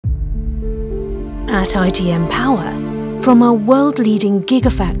At ITM Power, from our world-leading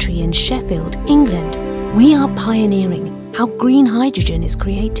gigafactory in Sheffield, England, we are pioneering how green hydrogen is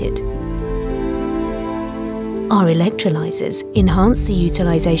created. Our electrolyzers enhance the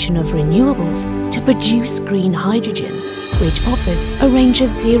utilization of renewables to produce green hydrogen, which offers a range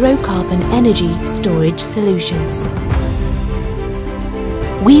of zero-carbon energy storage solutions.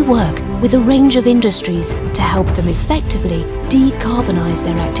 We work with a range of industries to help them effectively decarbonise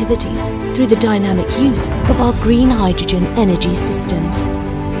their activities through the dynamic use of our green hydrogen energy systems.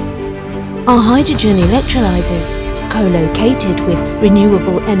 Our hydrogen electrolyzers, co-located with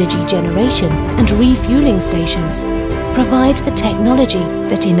renewable energy generation and refuelling stations, provide the technology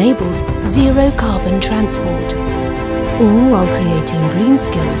that enables zero-carbon transport, all while creating green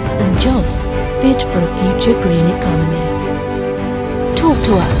skills and jobs fit for a future green economy. Talk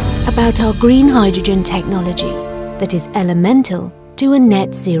to us about our green hydrogen technology that is elemental to a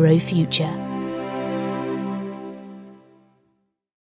net zero future.